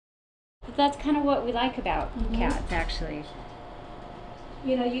But that's kind of what we like about cats, actually.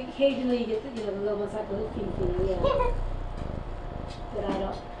 You know, occasionally you get the little ones like little Fifi, that I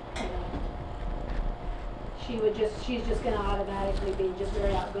don't, she's just gonna automatically be just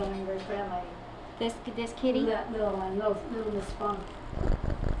very outgoing, very friendly. This kitty? That little one, little Miss Funk.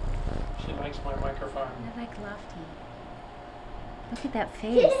 She likes my microphone. I like Lofty. Look at that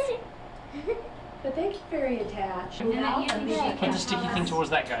face. But they're very attached. And then Put the sticky thing towards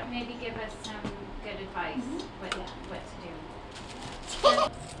that guy. Maybe give us some good advice what to do.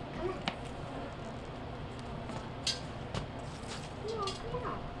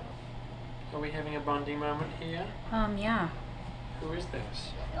 Are we having a bonding moment here? Yeah. Who is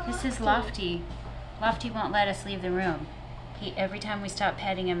this? This is Lofty. Lofty won't let us leave the room. Every time we stop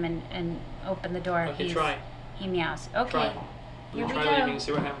petting him and open the door, Okay, try. he meows. Okay. Try. Here we Try go. leaving and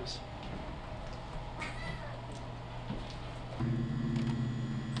see what happens.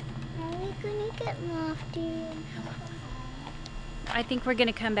 Are we gonna get Lofty? I think we're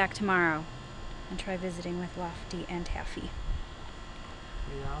gonna come back tomorrow and try visiting with Lofty and Taffy.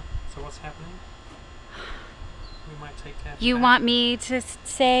 Yeah. So what's happening? We might take Taffy You back. want me to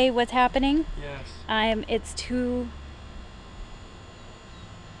say what's happening? Yes. I'm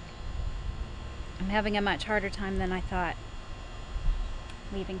having a much harder time than I thought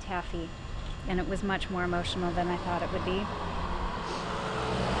leaving Taffy, and it was much more emotional than I thought it would be.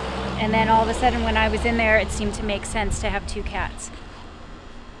 And then all of a sudden when I was in there, it seemed to make sense to have two cats.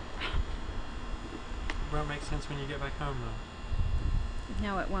 It won't make sense when you get back home though.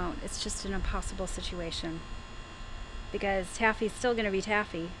 No, it won't. It's just an impossible situation. Because Taffy's still going to be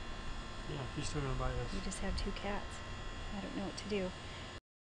Taffy. Yeah, you're still going to buy this. We just have two cats. I don't know what to do.